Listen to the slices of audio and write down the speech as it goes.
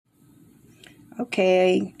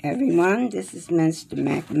Okay, everyone, this is Mr.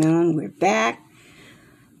 Macmillan. We're back.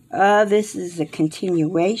 This is a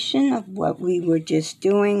continuation of what we were just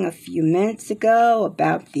doing a few minutes ago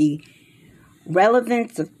about the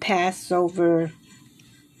relevance of Passover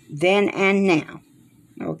then and now.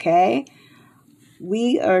 Okay?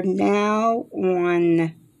 We are now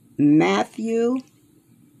on Matthew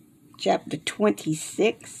chapter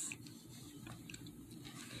 26.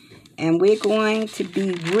 And we're going to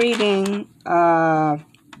be reading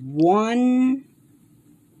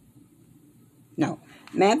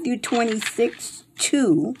Matthew 26,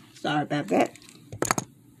 2. Sorry about that.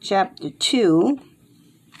 Chapter 2.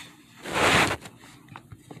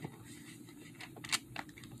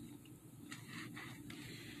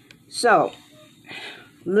 So,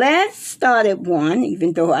 let's start at 1,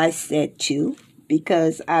 even though I said 2,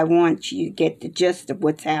 because I want you to get the gist of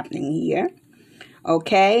what's happening here.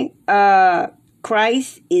 Okay,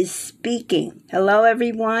 Christ is speaking. Hello,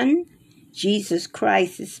 everyone. Jesus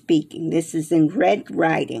Christ is speaking. This is in red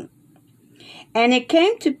writing. And it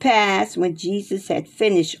came to pass when Jesus had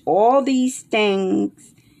finished all these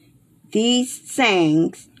sayings,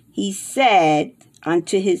 he said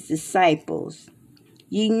unto his disciples,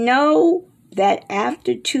 Ye know that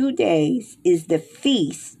after 2 days is the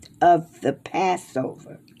feast of the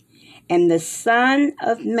Passover. And the Son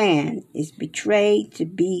of Man is betrayed to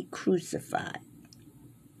be crucified.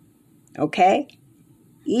 Okay?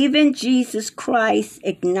 Even Jesus Christ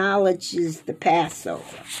acknowledges the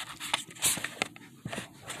Passover.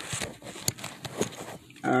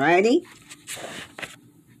 Alrighty?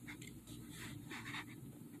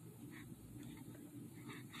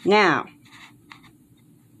 Now,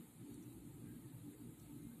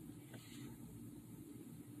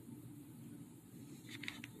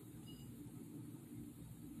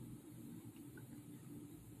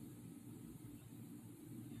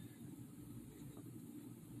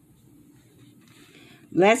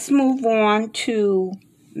 let's move on to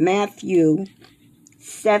Matthew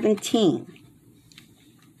 17.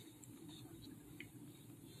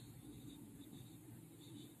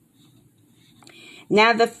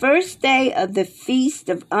 Now the first day of the feast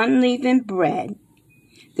of unleavened bread,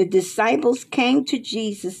 the disciples came to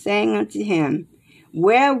Jesus, saying unto him,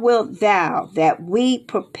 Where wilt thou that we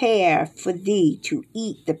prepare for thee to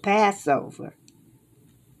eat the Passover?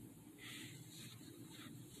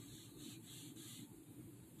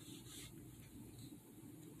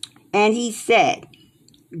 And he said,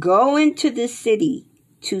 Go into the city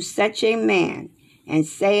to such a man, and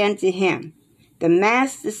say unto him, The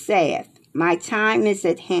Master saith, My time is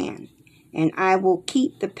at hand, and I will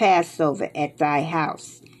keep the Passover at thy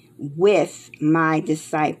house with my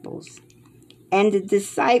disciples. And the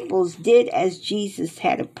disciples did as Jesus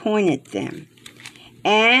had appointed them,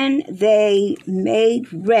 and they made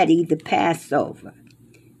ready the Passover.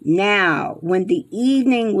 Now, when the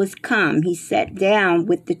evening was come, he sat down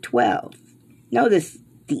with the 12. Notice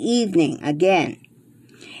the evening again.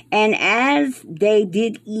 And as they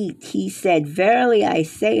did eat, he said, Verily I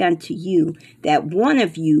say unto you, that one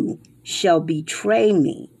of you shall betray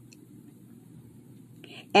me.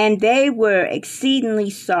 And they were exceedingly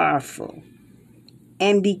sorrowful,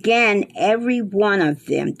 and began every one of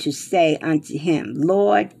them to say unto him,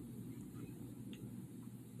 Lord,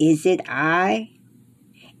 is it I?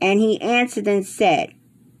 And he answered and said,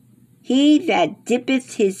 He that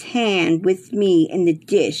dippeth his hand with me in the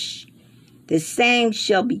dish, the same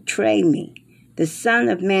shall betray me. The Son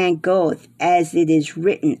of Man goeth as it is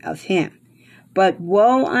written of him. But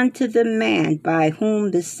woe unto the man by whom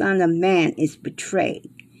the Son of Man is betrayed.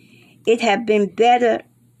 It had been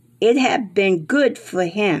good for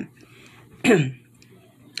him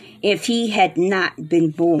if he had not been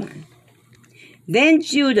born. Then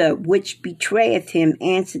Judah, which betrayeth him,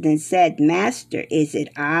 answered and said, Master, is it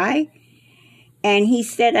I? And he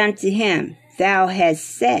said unto him, Thou hast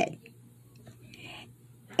said.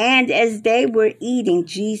 And as they were eating,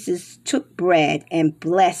 Jesus took bread and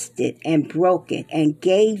blessed it and broke it and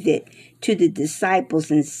gave it to the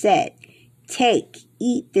disciples and said, Take,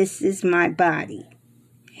 eat, this is my body.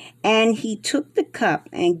 And he took the cup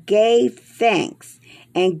and gave thanks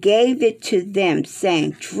and gave it to them,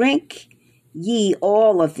 saying, Drink ye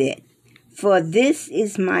all of it, for this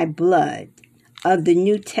is my blood of the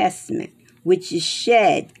New Testament, which is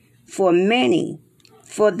shed for many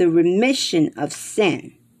for the remission of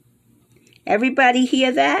sin. Everybody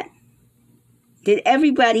hear that? Did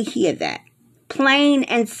everybody hear that? Plain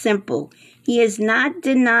and simple. He has not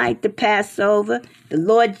denied the Passover. The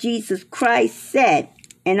Lord Jesus Christ said,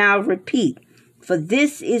 and I'll repeat, For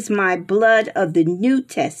this is my blood of the New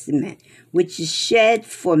Testament, which is shed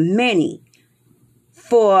for many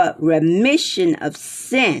for remission of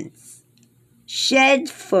sins, shed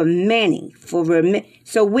for many.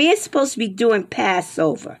 So we're supposed to be doing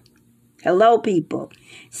Passover. Hello, people.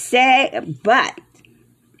 But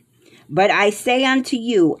I say unto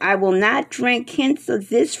you, I will not drink hence of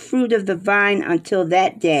this fruit of the vine until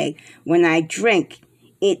that day when I drink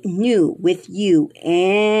it new with you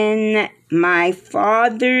in my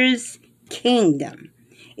Father's kingdom.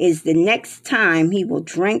 Is the next time he will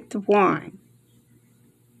drink the wine.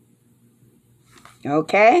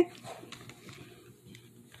 Okay?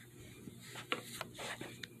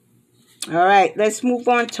 All right, let's move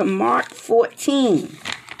on to Mark 14.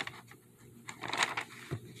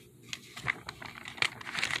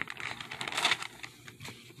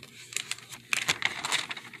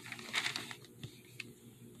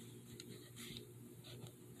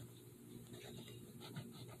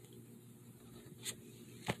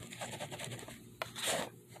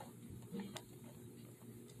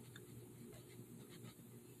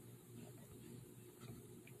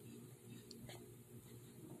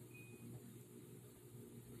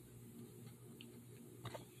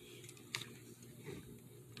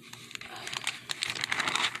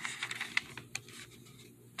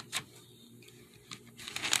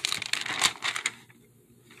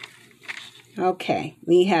 Okay,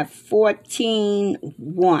 we have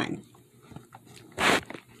 14:1.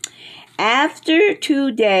 After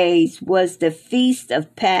 2 days was the feast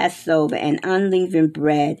of Passover and unleavened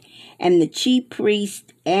bread, and the chief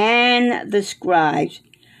priests and the scribes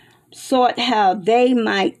sought how they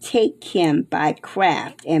might take him by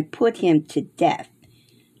craft and put him to death.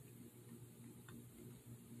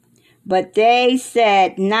 But they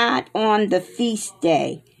said, not on the feast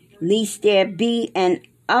day, lest there be an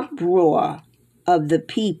uproar of the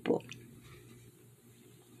people.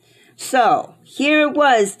 So here it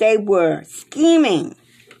was, they were scheming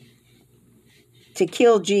to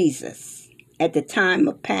kill Jesus at the time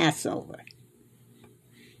of Passover.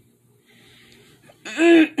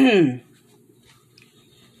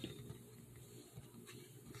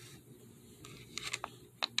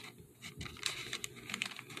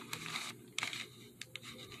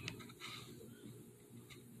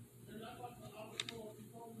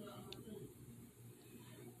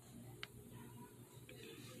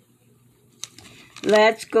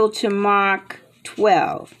 Let's go to Mark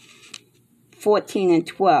 12, 14 and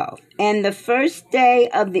 12. And the first day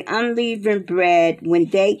of the unleavened bread, when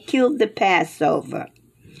they killed the Passover,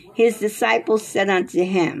 his disciples said unto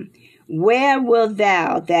him, Where wilt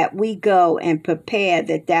thou that we go and prepare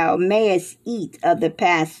that thou mayest eat of the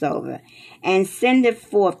Passover? And sendeth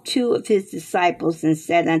forth 2 of his disciples, and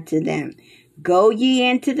said unto them, Go ye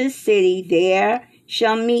into the city, there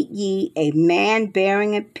shall meet ye a man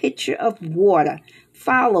bearing a pitcher of water.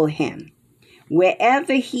 Follow him.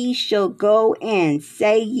 Wherever he shall go in,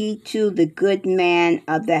 say ye to the good man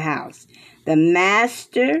of the house, The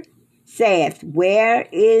master saith, Where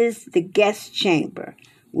is the guest chamber,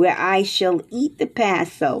 where I shall eat the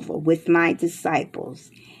Passover with my disciples?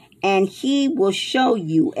 And he will show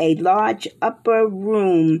you a large upper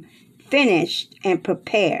room, finished and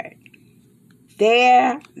prepared.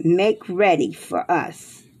 There make ready for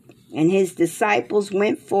us. And his disciples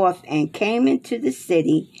went forth and came into the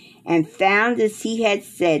city, and found as he had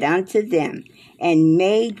said unto them, and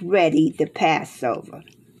made ready the Passover.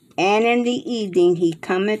 And in the evening he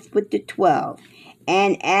cometh with the 12.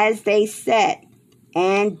 And as they sat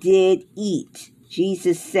and did eat,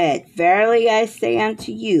 Jesus said, Verily I say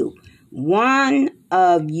unto you, one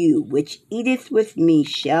of you which eateth with me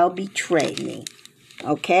shall betray me.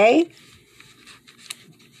 Okay?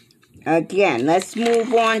 Again, let's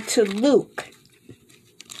move on to Luke.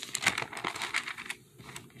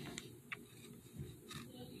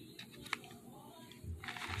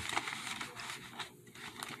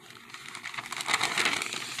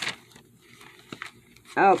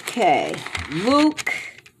 Okay, Luke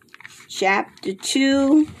chapter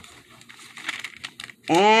 2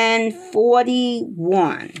 and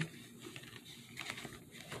 41.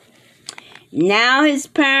 Now his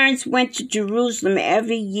parents went to Jerusalem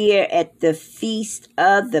every year at the feast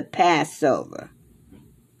of the Passover.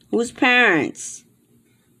 Whose parents?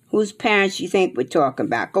 Whose parents you think we're talking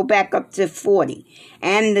about? Go back up to 40.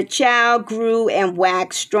 And the child grew and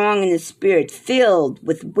waxed strong in the spirit, filled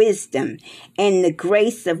with wisdom, and the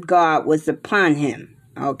grace of God was upon him.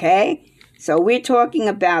 Okay? So we're talking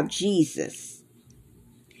about Jesus.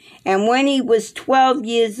 And when he was 12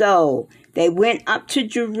 years old, they went up to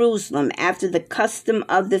Jerusalem after the custom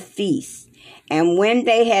of the feast. And when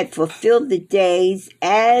they had fulfilled the days,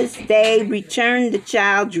 as they returned, the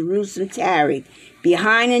child Jerusalem tarried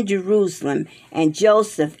behind in Jerusalem, and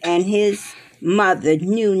Joseph and his mother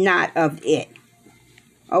knew not of it.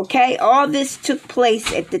 Okay, all this took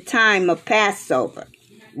place at the time of Passover,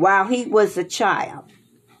 while he was a child.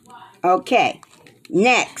 Okay,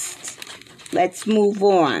 next, let's move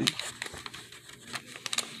on.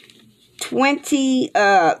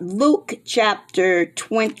 Luke chapter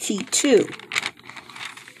 22.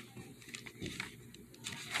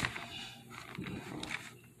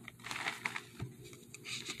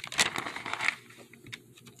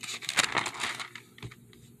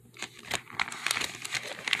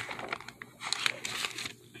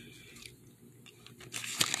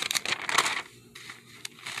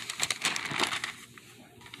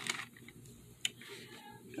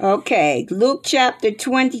 Okay, Luke chapter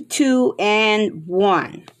 22 and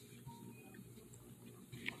 1.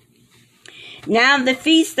 Now the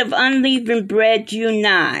feast of unleavened bread drew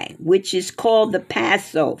nigh, which is called the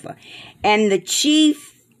Passover. And the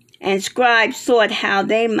chief and scribes sought how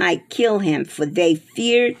they might kill him, for they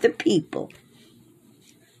feared the people.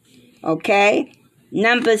 Okay,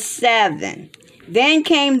 number 7. Then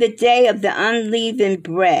came the day of the unleavened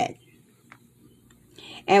bread,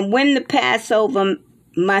 and when the Passover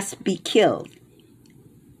must be killed.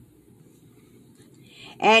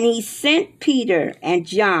 And he sent Peter and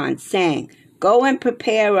John, saying, Go and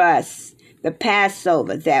prepare us the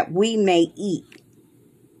Passover, that we may eat.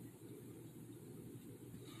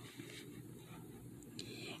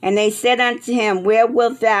 And they said unto him, Where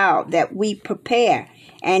wilt thou that we prepare?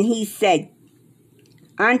 And he said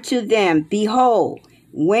unto them, Behold,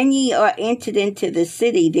 when ye are entered into the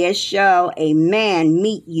city, there shall a man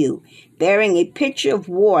meet you, bearing a pitcher of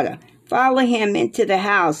water. Follow him into the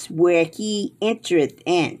house where he entereth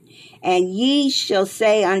in. And ye shall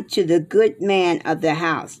say unto the good man of the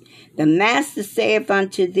house, The master saith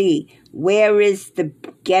unto thee, Where is the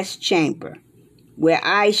guest chamber, where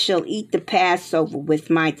I shall eat the Passover with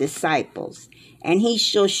my disciples? And he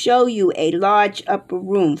shall show you a large upper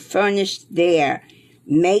room furnished there.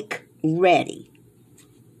 Make ready.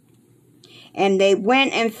 And they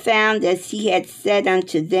went and found as he had said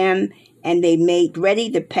unto them, and they made ready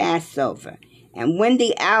the Passover. And when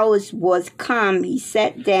the hours was come, he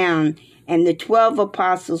sat down, and the 12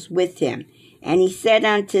 apostles with him. And he said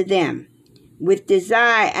unto them, With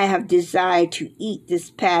desire I have desired to eat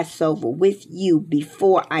this Passover with you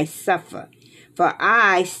before I suffer. For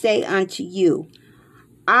I say unto you,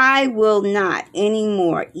 I will not any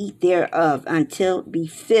more eat thereof until it be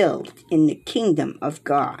filled in the kingdom of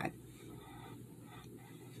God.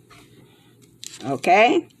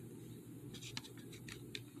 Okay?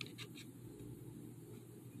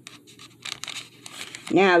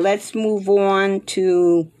 Now let's move on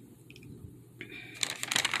to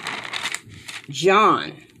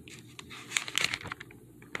John.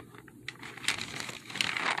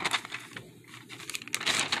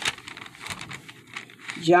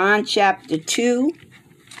 John chapter 2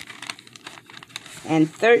 and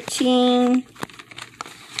 13.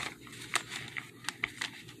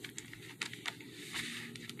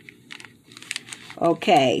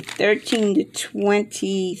 Okay, 13 to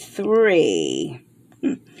 23.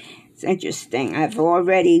 It's interesting. I've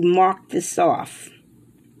already marked this off.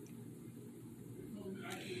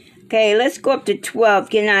 Okay, let's go up to 12,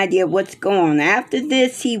 get an idea of what's going on. After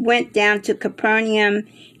this, he went down to Capernaum,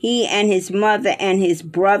 he and his mother and his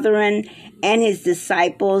brethren and his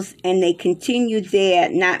disciples, and they continued there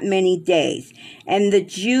not many days. And the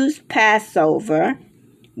Jews' Passover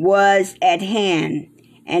was at hand,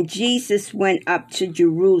 and Jesus went up to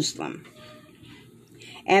Jerusalem,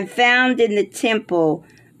 and found in the temple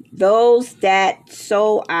those that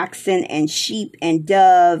sold oxen and sheep and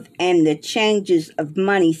dove and the changers of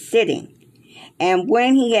money sitting. And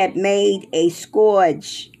when he had made a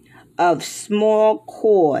scourge of small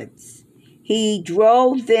cords, he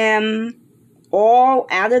drove them all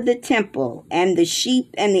out of the temple, and the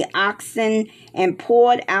sheep and the oxen, and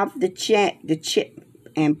poured out the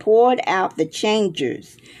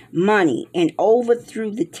changers' money, and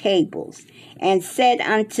overthrew the tables, and said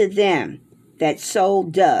unto them that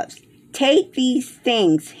sold doves, Take these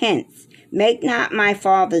things hence, make not my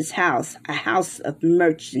Father's house a house of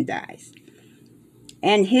merchandise.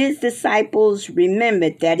 And his disciples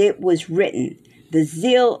remembered that it was written, The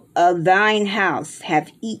zeal of thine house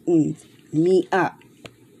hath eaten me up.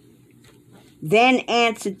 Then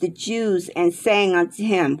answered the Jews, and saying unto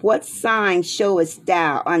him, What sign showest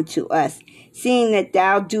thou unto us, seeing that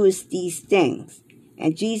thou doest these things?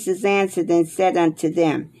 And Jesus answered and said unto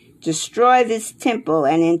them, Destroy this temple,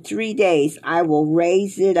 and in 3 days I will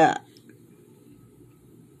raise it up.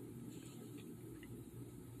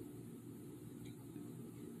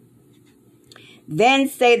 Then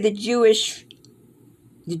say the Jews,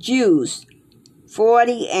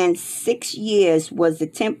 46 years was the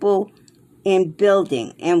temple in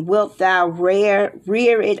building, and wilt thou rear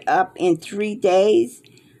it up in 3 days?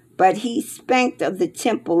 But he spake of the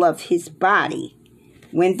temple of his body.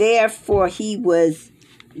 When therefore he was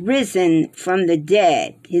risen from the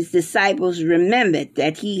dead, his disciples remembered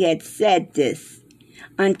that he had said this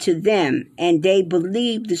unto them, and they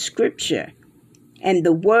believed the scripture and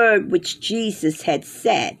the word which Jesus had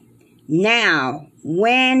said. Now,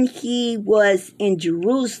 when he was in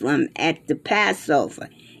Jerusalem at the Passover,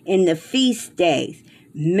 in the feast days,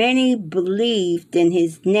 many believed in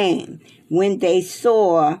his name when they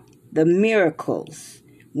saw the miracles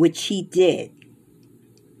which he did.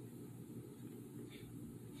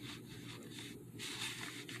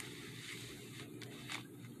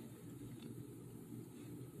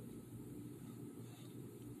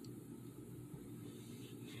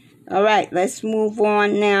 All right, let's move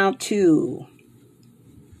on now to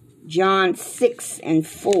John 6 and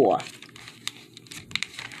 4.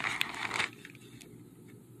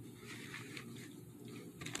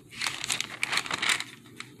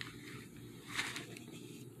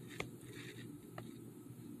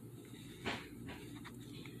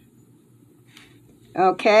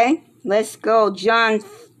 Okay, let's go John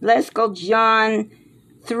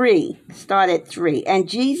 3, start at 3. And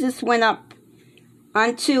Jesus went up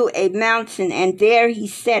unto a mountain, and there he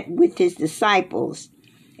sat with his disciples.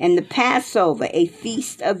 And the Passover, a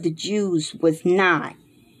feast of the Jews, was nigh.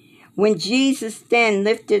 When Jesus then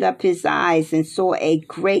lifted up his eyes and saw a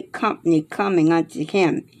great company coming unto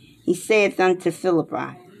him, he saith unto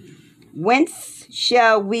Philippi, Whence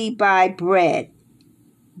shall we buy bread,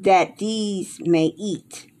 that these may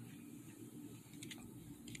eat?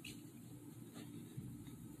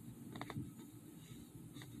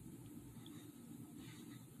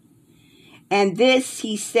 And this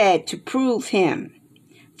he said to prove him,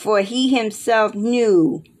 for he himself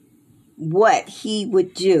knew what he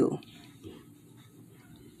would do.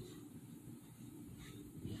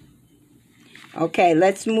 Okay,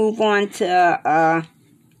 let's move on to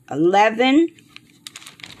 11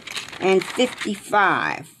 and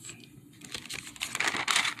 55.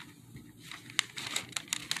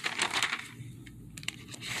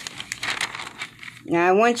 Now,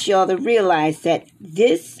 I want y'all to realize that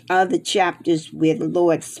these are the chapters where the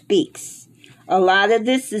Lord speaks. A lot of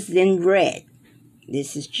this is in red.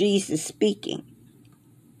 This is Jesus speaking.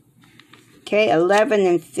 Okay, 11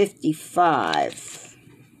 and 55.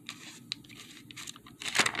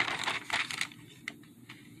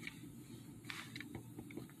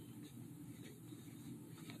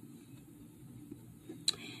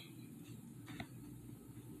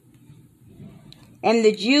 And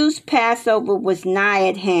the Jews' Passover was nigh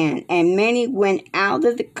at hand, and many went out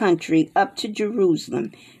of the country up to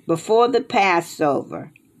Jerusalem before the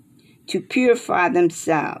Passover to purify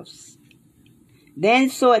themselves.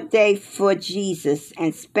 Then sought they for Jesus,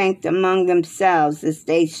 and spake among themselves as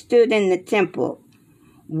they stood in the temple,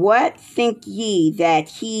 What think ye that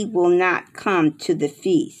he will not come to the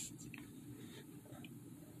feast?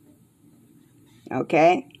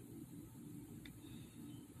 Okay?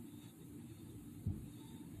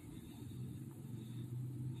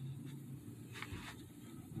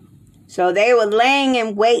 So they were laying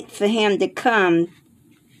in wait for him to come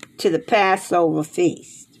to the Passover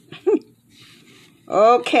feast.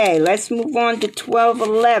 Okay, let's move on to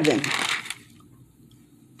 12:11.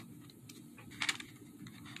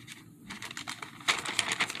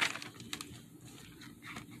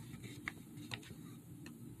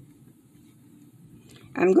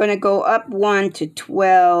 I'm going to go up 1 to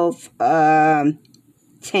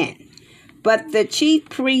 12:10. But the chief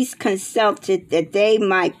priests consulted that they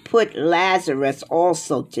might put Lazarus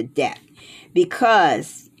also to death,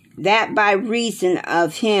 because that by reason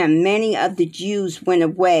of him many of the Jews went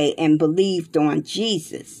away and believed on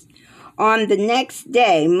Jesus. On the next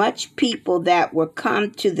day, much people that were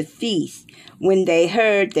come to the feast, when they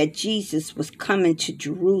heard that Jesus was coming to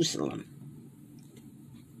Jerusalem,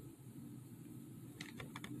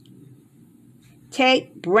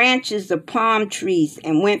 take branches of palm trees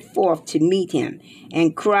and went forth to meet him,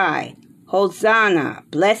 and cried, Hosanna,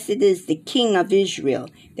 blessed is the King of Israel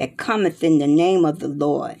that cometh in the name of the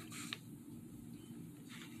Lord.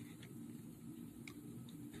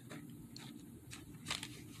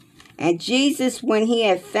 And Jesus, when he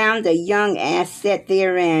had found a young ass, sat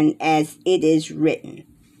therein, as it is written.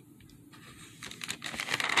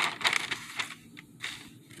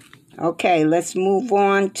 Okay, let's move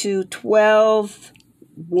on to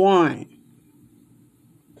 12:1.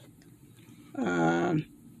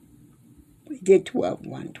 We did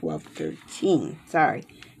 12:1, 12:13. Sorry,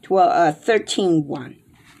 13:1.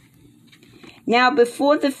 Now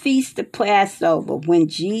before the feast of Passover, when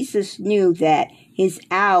Jesus knew that his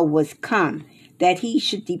hour was come, that he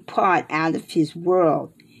should depart out of his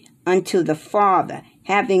world unto the Father,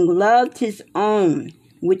 having loved his own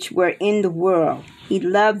which were in the world, he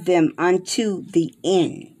loved them unto the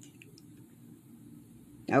end.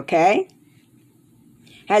 Okay?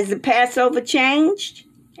 Has the Passover changed?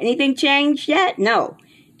 Anything changed yet? No.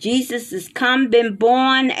 Jesus has come, been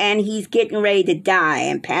born, and he's getting ready to die,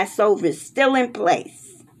 and Passover is still in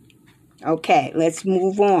place. Okay, let's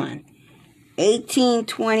move on.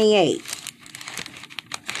 1828.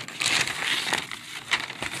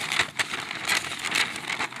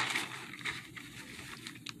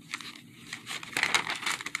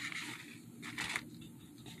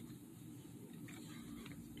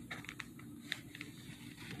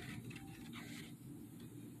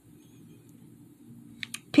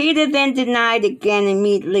 Peter then denied again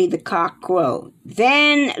immediately the cock crowed.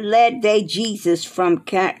 Then led they Jesus from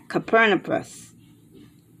Capernaum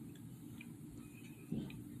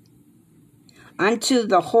unto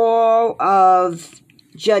the hall of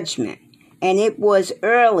judgment. And it was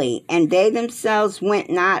early, and they themselves went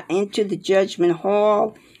not into the judgment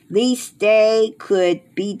hall, lest they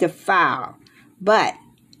could be defiled, but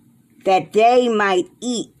that they might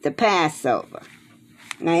eat the Passover.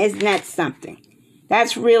 Now, isn't that something?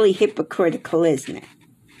 That's really hypocritical, isn't it?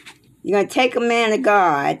 You're going to take a man of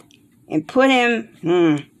God and put him,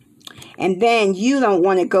 and then you don't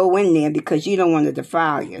want to go in there because you don't want to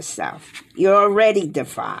defile yourself. You're already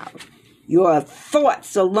defiled. Your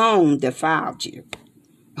thoughts alone defiled you.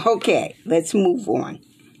 Okay, let's move on.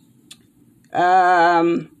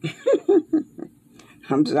 I'm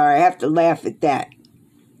sorry, I have to laugh at that.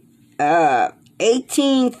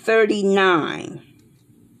 1839.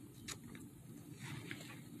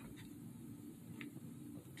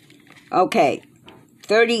 Okay,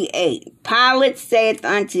 38. Pilate saith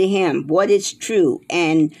unto him, What is true?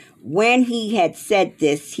 And when he had said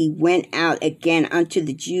this, he went out again unto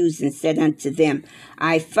the Jews and said unto them,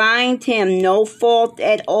 I find him no fault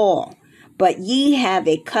at all, but ye have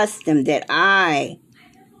a custom that I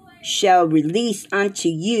shall release unto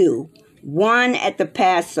you one at the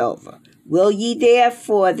Passover. Will ye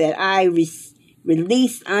therefore that I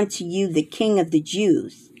release unto you the King of the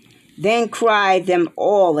Jews? Then cried them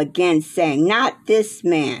all again, saying, Not this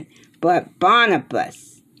man, but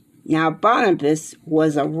Barnabas. Now Barnabas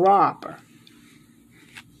was a robber.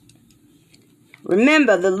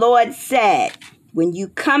 Remember, the Lord said, when you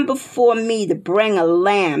come before me to bring a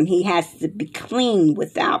lamb, he has to be clean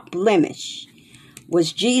without blemish.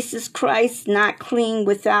 Was Jesus Christ not clean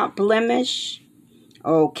without blemish?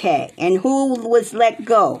 Okay. And who was let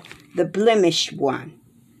go? The blemished one.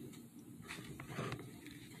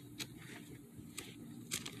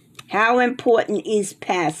 How important is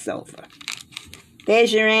Passover?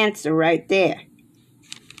 There's your answer right there.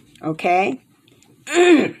 Okay?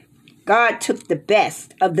 God took the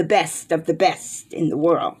best of the best of the best in the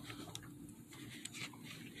world.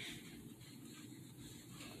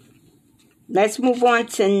 Let's move on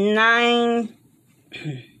to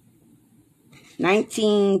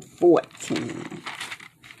 1914.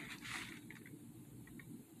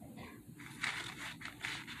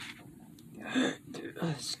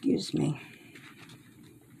 Excuse me.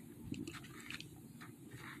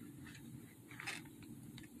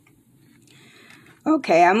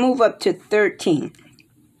 Okay, I move up to 13.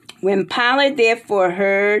 When Pilate therefore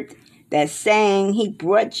heard that saying, he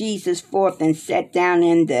brought Jesus forth and sat down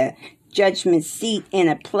in the judgment seat in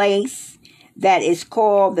a place that is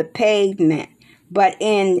called the pavement, but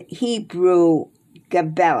in Hebrew,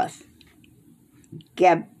 Gabbalah.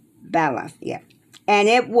 Gabbalah, yeah. And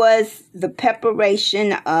it was the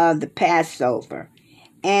preparation of the Passover,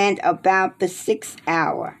 and about the 6th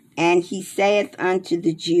hour. And he saith unto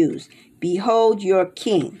the Jews, Behold your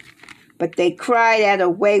king. But they cried out,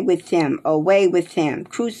 Away with him,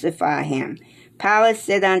 crucify him. Pilate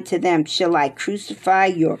said unto them, Shall I crucify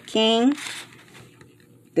your king?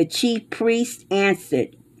 The chief priest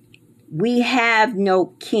answered, We have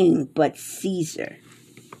no king but Caesar.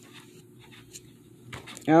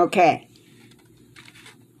 Okay.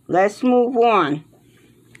 Let's move on.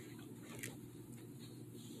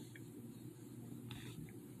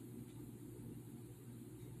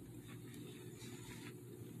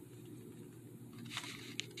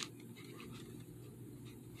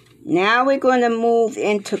 Now we're going to move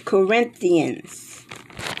into Corinthians.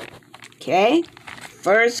 Okay?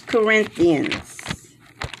 1 Corinthians.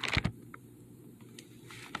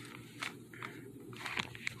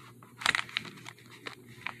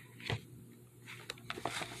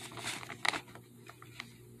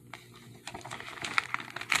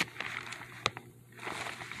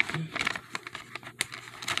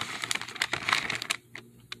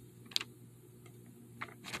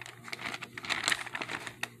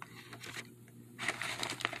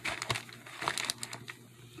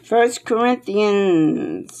 1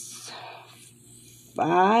 Corinthians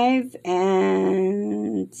 5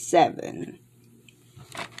 and 7.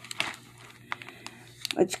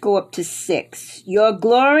 Let's go up to 6. Your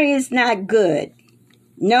glory is not good.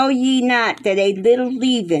 Know ye not that a little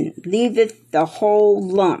leaven leaveth the whole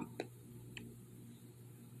lump?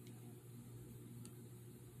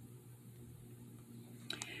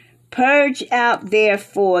 Purge out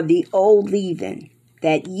therefore the old leaven,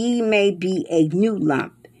 that ye may be a new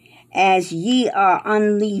lump, as ye are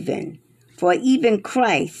unleavened. For even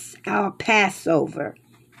Christ, our Passover,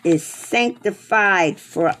 is sanctified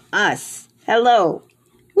for us. Hello.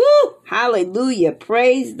 Woo! Hallelujah.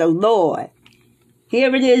 Praise the Lord.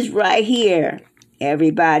 Here it is right here,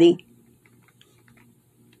 everybody.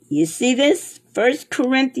 You see this? 1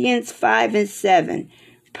 Corinthians 5 and 7.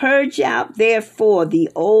 Purge out therefore the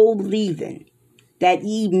old leaven, that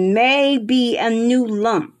ye may be a new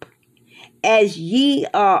lump, as ye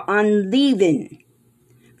are unleavened.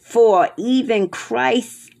 For even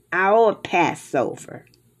Christ our Passover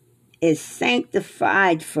is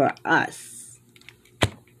sanctified for us.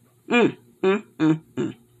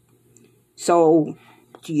 So,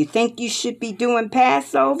 do you think you should be doing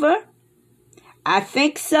Passover? I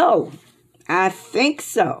think so.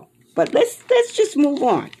 But let's just move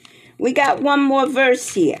on. We got one more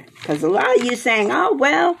verse here, because a lot of you saying, "Oh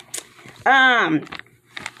well,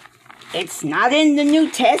 it's not in the New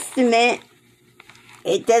Testament.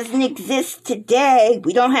 It doesn't exist today.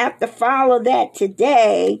 We don't have to follow that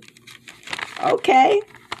today." Okay,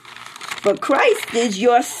 but Christ is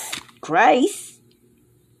your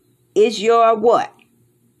what?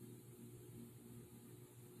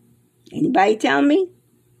 Anybody tell me?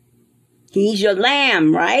 He's your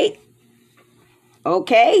lamb, right?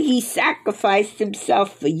 Okay, he sacrificed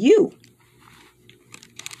himself for you.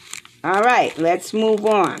 All right, let's move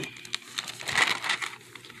on.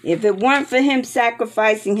 If it weren't for him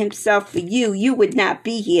sacrificing himself for you, you would not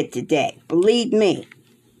be here today. Believe me.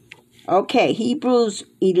 Okay, Hebrews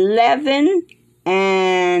 11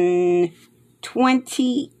 and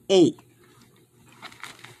 28.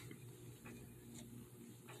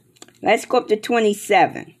 Let's go up to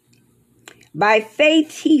 27. By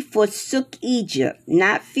faith he forsook Egypt,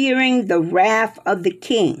 not fearing the wrath of the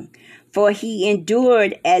king, for he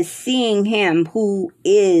endured as seeing him who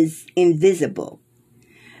is invisible.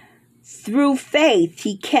 Through faith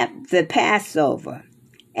he kept the Passover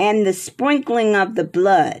and the sprinkling of the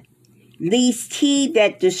blood, lest he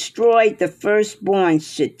that destroyed the firstborn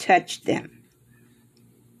should touch them.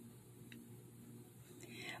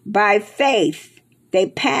 By faith they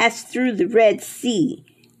passed through the Red Sea,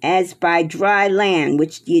 as by dry land,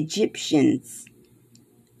 which the Egyptians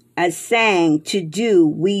assaying to do,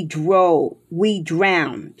 we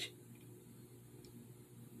drowned.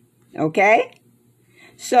 Okay?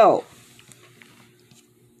 So,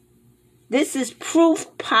 this is proof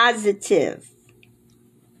positive.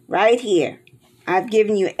 Right here. I've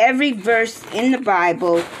given you every verse in the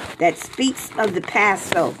Bible that speaks of the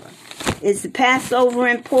Passover. Is the Passover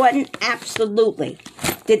important? Absolutely.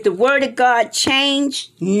 Did the Word of God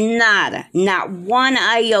change? Nada. Not one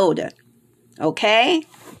iota. Okay?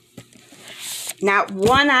 Not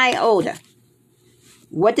one iota.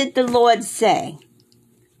 What did the Lord say?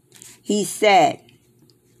 He said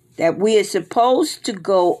that we are supposed to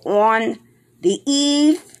go on the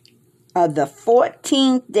eve of the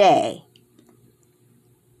 14th day.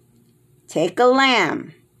 Take a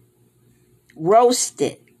lamb. Roast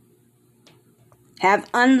it. Have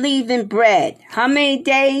unleavened bread. How many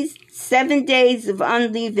days? 7 days of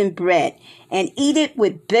unleavened bread. And eat it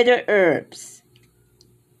with bitter herbs.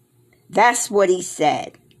 That's what he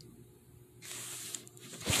said.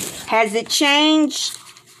 Has it changed?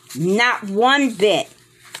 Not one bit.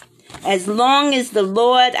 As long as the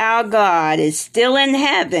Lord our God is still in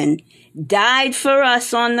heaven, died for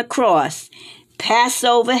us on the cross,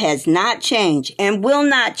 Passover has not changed and will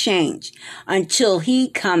not change until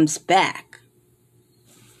he comes back.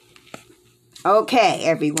 Okay,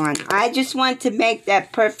 everyone. I just want to make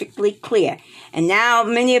that perfectly clear. And now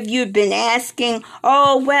many of you have been asking,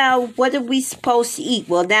 oh, well, what are we supposed to eat?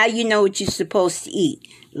 Well, now you know what you're supposed to eat.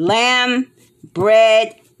 Lamb,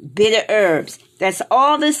 bread, bitter herbs. That's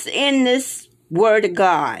all that's in this Word of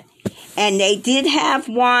God. And they did have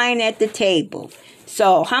wine at the table.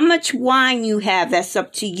 So how much wine you have, that's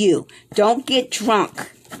up to you. Don't get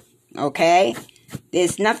drunk. Okay?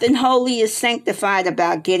 There's nothing holy or sanctified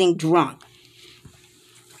about getting drunk.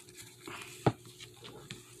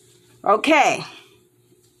 Okay,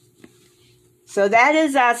 so that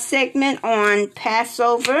is our segment on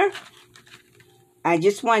Passover. I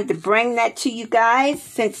just wanted to bring that to you guys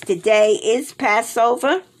since today is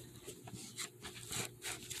Passover.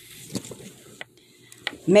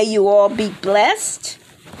 May you all be blessed.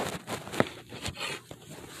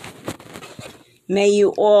 May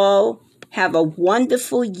you all have a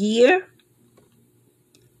wonderful year.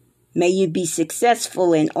 May you be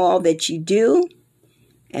successful in all that you do.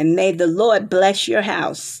 And may the Lord bless your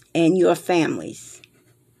house and your families.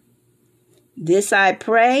 This I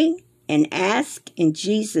pray and ask in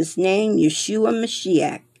Jesus' name, Yeshua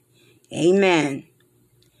Mashiach. Amen.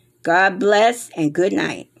 God bless and good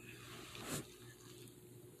night.